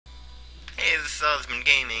this is Osman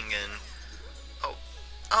Gaming, and oh,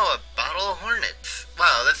 oh, a bottle of Hornets.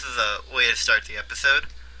 Wow, this is a way to start the episode.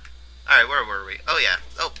 All right, where were we? Oh yeah.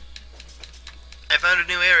 Oh, I found a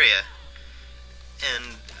new area,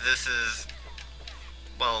 and this is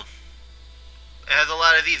well, it has a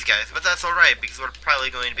lot of these guys, but that's all right because we're probably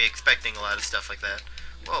going to be expecting a lot of stuff like that.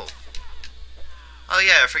 Whoa. Oh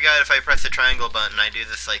yeah, I forgot if I press the triangle button, I do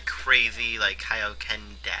this like crazy like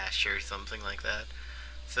Kaioken dash or something like that.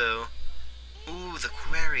 So, ooh, the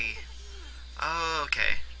quarry. Oh,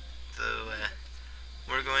 okay. So,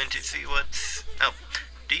 we're going to see what's... Oh,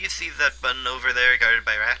 do you see that button over there guarded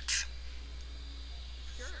by rats?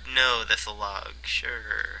 No, that's a log.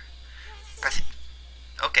 Sure. Press it.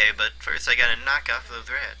 Okay, but first I gotta knock off those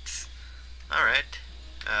rats. Alright.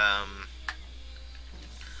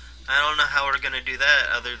 I don't know how we're gonna do that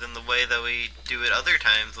other than the way that we do it other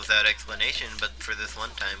times without explanation, but for this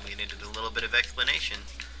one time we needed a little bit of explanation.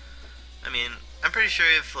 I mean, I'm pretty sure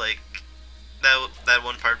if, like, that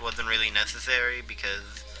one part wasn't really necessary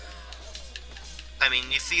because, I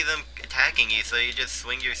mean, you see them attacking you, so you just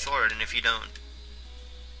swing your sword, and if you don't...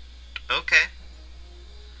 Okay.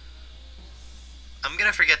 I'm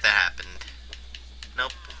gonna forget that happened.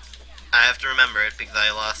 Nope. I have to remember it because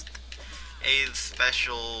I lost a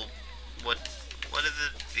special... What is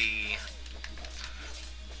it?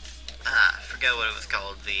 I forget what it was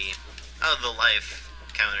called. The life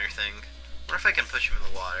counter thing. What if I can push him in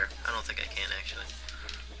the water? I don't think I can, actually.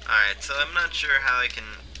 Alright, so I'm not sure how I can...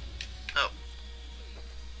 Oh.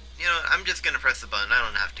 You know what? I'm just gonna press the button. I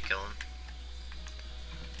don't have to kill him.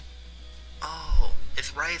 Oh,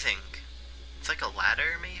 it's rising. It's like a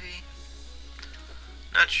ladder, maybe?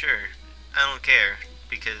 Not sure. I don't care,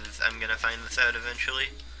 because I'm gonna find this out eventually.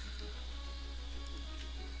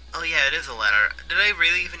 Oh yeah, it is a ladder. Did I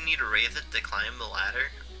really even need to raise it to climb the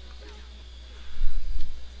ladder?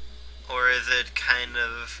 Or is it kind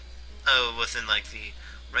of... Oh, within like the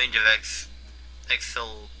range of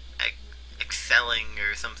excelling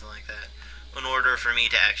or something like that, in order for me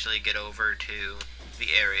to actually get over to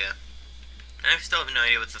the area. And I still have no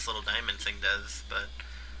idea what this little diamond thing does, but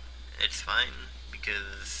it's fine,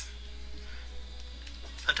 because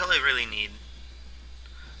until I really need...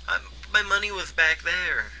 my money was back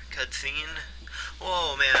there, cutscene.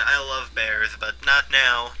 Whoa, man, I love bears, but not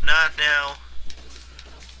now, not now.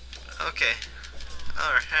 Okay,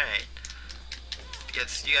 alright.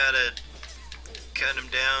 Guess you gotta cut him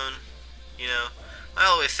down, you know. I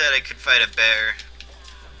always said I could fight a bear,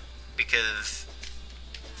 because...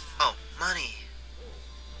 Oh, money.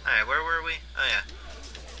 Alright, where were we? Oh yeah.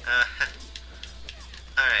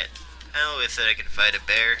 Alright, I always said I could fight a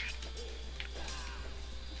bear.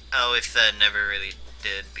 I always said never really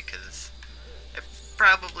did, because I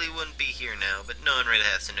probably wouldn't be here now, but no one really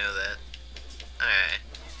has to know that. Alright.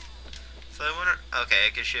 So I wonder... Okay, I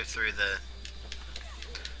could shift through the...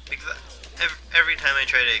 Because every time I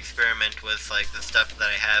try to experiment with, like, the stuff that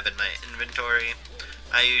I have in my inventory,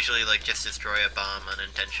 I usually, like, just destroy a bomb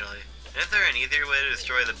unintentionally. Is there an easier way to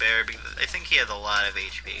destroy the bear? Because I think he has a lot of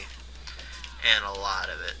HP. And a lot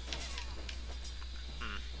of it.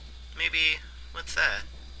 Maybe... What's that?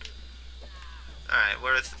 Alright,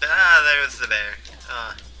 where's the bear? Ah, there's the bear.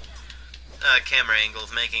 Camera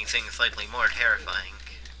angles making things slightly more terrifying.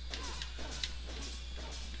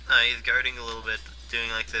 He's guarding a little bit,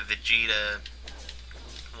 doing like the Vegeta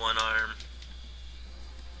one arm.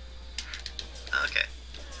 Okay.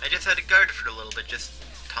 I just had to guard for a little bit, just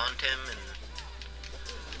taunt him and...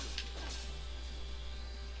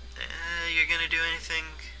 you're gonna do anything?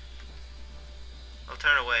 I'll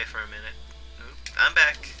turn away for a minute. Oop, I'm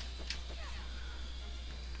back.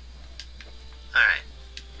 Alright.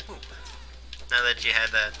 Now that you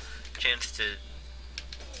had that chance to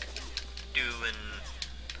do and...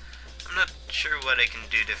 I'm not sure what I can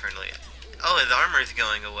do differently. Oh, his armor's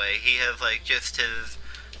going away. He has, like, just his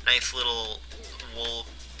nice little wool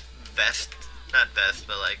vest. Not vest,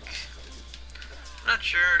 but, like... I'm not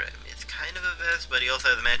sure. It's kind of a vest, but he also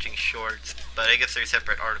has matching shorts. But I guess they're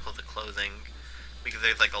separate articles of clothing, because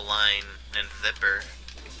there's, like, a line and zipper.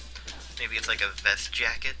 Maybe it's like a vest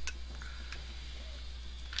jacket.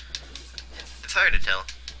 It's hard to tell.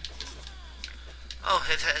 Oh,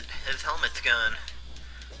 his helmet's gone.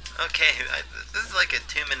 Okay, this is like a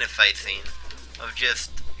 2-minute fight scene of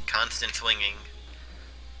just constant swinging.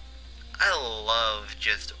 I love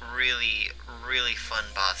just really, really fun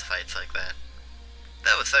boss fights like that.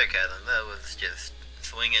 That was sarcasm, that was just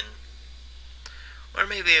swinging. Or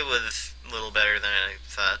maybe it was a little better than I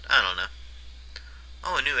thought, I don't know.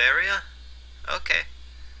 Oh, a new area? Okay.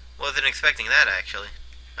 Wasn't expecting that, actually.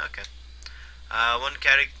 Okay.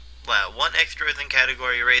 Wow, one extra than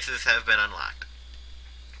category races have been unlocked.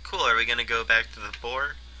 Cool, are we gonna go back to the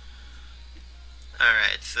boar?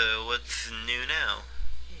 Alright, so what's new now?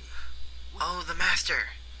 Oh, the master!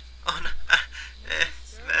 Oh no,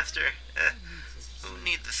 master, who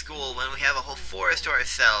needs the school when we have a whole forest to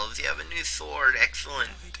ourselves? You have a new sword,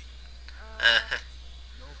 excellent. Uh,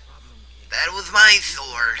 that was my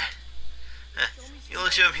sword! You'll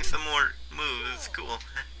show me some more moves, cool.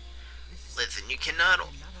 Listen, you cannot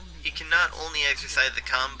only exercise the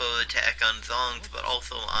combo attack on zongs, but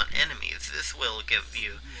also on enemies. This will give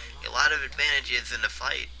you a lot of advantages in the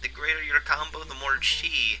fight. The greater your combo, the more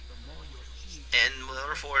chi, and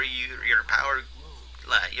therefore your power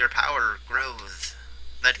grows.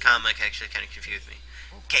 That comic actually kind of confused me.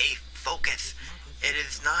 Okay, focus. It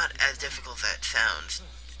is not as difficult as that sounds.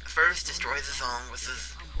 First, destroy the zong with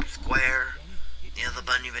the square, the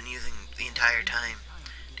button you've been using the entire time.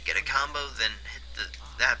 To get a combo, then hit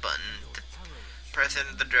that button to press it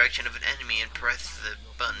in the direction of an enemy and press the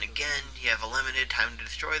button again. You have a limited time to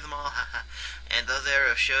destroy them all, and those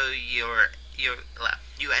arrows show you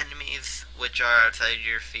enemies which are outside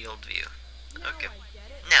your field view. Okay,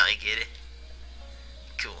 now I get it.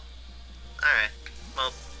 Cool. Alright,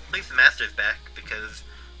 well, at least the master's back, because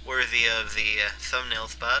worthy of the thumbnail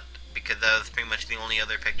spot, because that was pretty much the only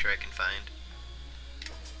other picture I can find.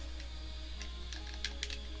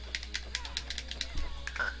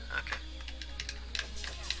 Okay.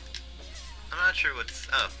 I'm not sure what's...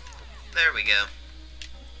 Oh, there we go.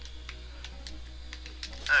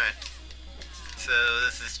 Alright. So,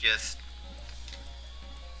 this is just...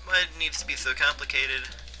 Why it needs to be so complicated?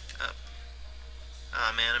 Oh.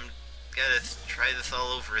 Aw, man, I'm gotta try this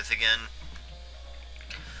all over again.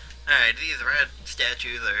 Alright, these red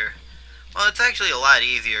statues are... Well, it's actually a lot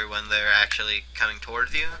easier when they're actually coming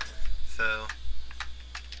towards you. So...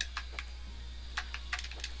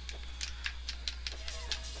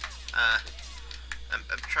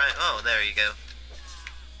 I'm trying... Oh, there you go.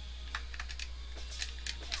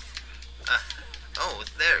 Oh,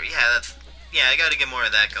 there, yeah, that's... Yeah, I gotta get more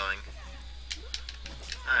of that going.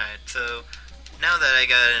 Alright, so... Now that I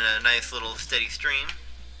got in a nice little steady stream...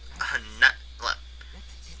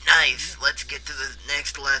 Nice! Let's get to the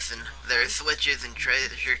next lesson. There are switches and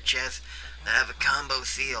treasure chests that have a combo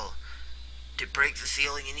seal. To break the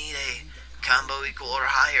seal, you need a combo equal or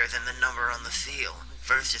higher than the number on the seal.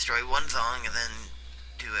 First, destroy one zong, and then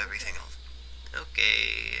do everything else.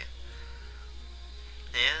 Okay.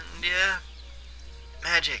 And, yeah.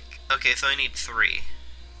 Magic. Okay, so I need 3.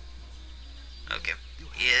 Okay.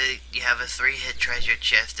 Yeah, you have a 3-hit treasure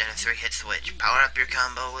chest and a 3-hit switch. Power up your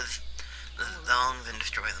combo with the zongs and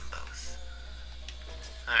destroy them both.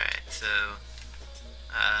 Alright, so...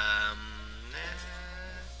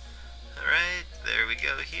 Alright, there we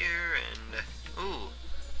go here, and... Ooh!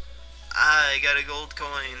 I got a gold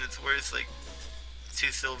coin. It's worth, like,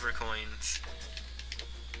 2 silver coins.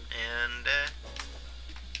 And,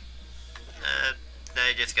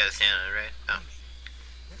 I just gotta stand on it, right? Oh.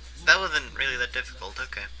 That wasn't really that difficult,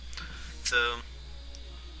 okay. So...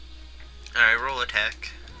 Alright, roll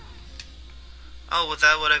attack. Oh, was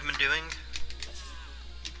that what I've been doing?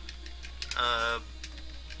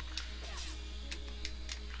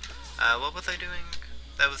 What was I doing?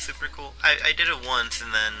 That was super cool. I did it once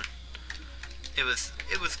and then it was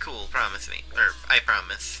cool, promise me. Or, I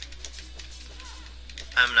promise.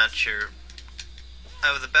 I'm not sure.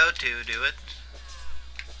 I was about to do it.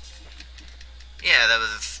 Yeah, that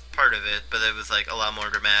was part of it, but it was like a lot more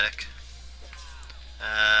dramatic.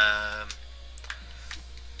 Oh,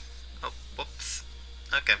 whoops.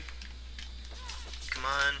 Okay. Come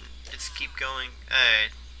on, just keep going.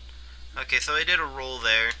 Alright. Okay, so I did a roll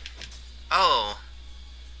there. Oh!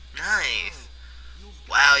 Nice!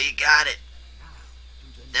 Wow, you got it!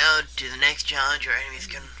 Now, to the next challenge, your enemies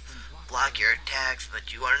can block your attacks,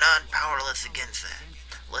 but you are not powerless against that.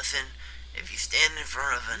 Listen, if you stand in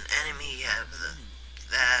front of an enemy, you have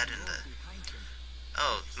that and the...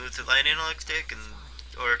 Oh, move to the right analog stick, and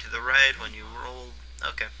or to the right when you roll...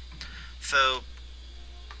 Okay. So...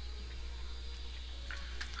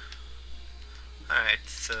 Alright,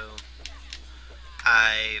 so...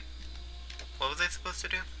 What was I supposed to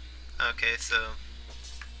do? Okay, so...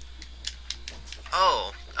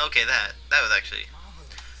 Oh, okay, that was actually...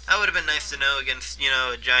 That would have been nice to know against,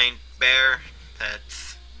 a giant bear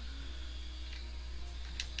that's...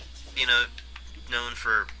 known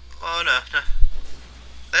for... Oh, no.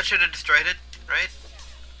 That should have destroyed it, right?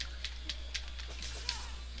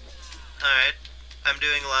 Alright. I'm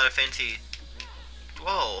doing a lot of fancy...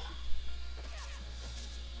 Whoa.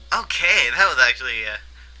 Okay, that was actually a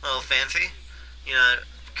little fancy. It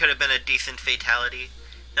could have been a decent fatality.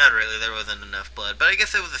 Not really, there wasn't enough blood. But I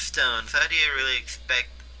guess it was a stone, so how do you really expect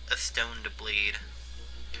a stone to bleed?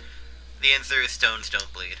 The answer is stones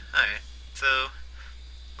don't bleed. Alright, so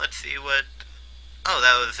let's see what... Oh,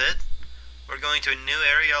 that was it? We're going to a new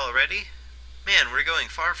area already? Man, we're going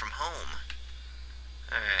far from home.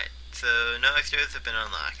 Alright, so no extras have been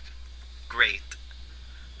unlocked. Great.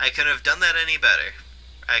 I couldn't have done that any better.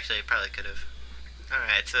 Actually, I probably could have.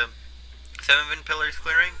 Alright, so 7 pillars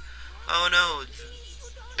clearing. Oh no,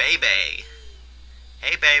 baby.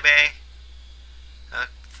 Hey, baby. Oh,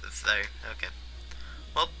 it's there. Okay.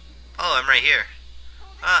 Well, oh, I'm right here.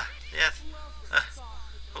 Ah, yes.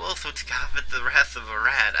 Who else would scoff at the wrath of a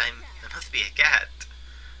rat? I must be a cat.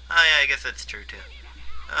 Oh yeah, I guess that's true too.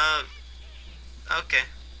 Okay.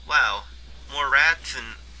 Wow. More rats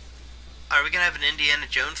and... Are we gonna have an Indiana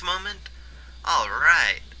Jones moment?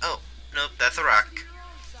 Alright. Oh, nope, that's a rock.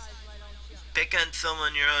 Pick on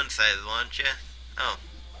someone your own size, won't you? Oh.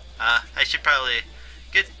 I should probably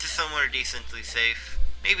get to somewhere decently safe.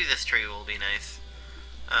 Maybe this tree will be nice.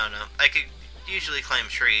 I don't know. I could usually climb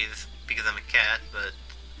trees because I'm a cat, but...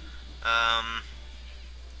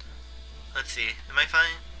 Let's see. Am I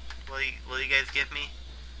fine? Will you guys get me?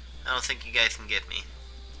 I don't think you guys can get me.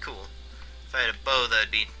 Cool. If I had a bow, that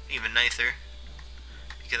would be even nicer.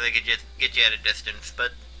 Because I could just get you at a distance,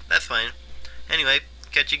 but that's fine. Anyway,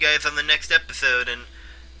 catch you guys on the next episode, and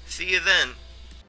see you then.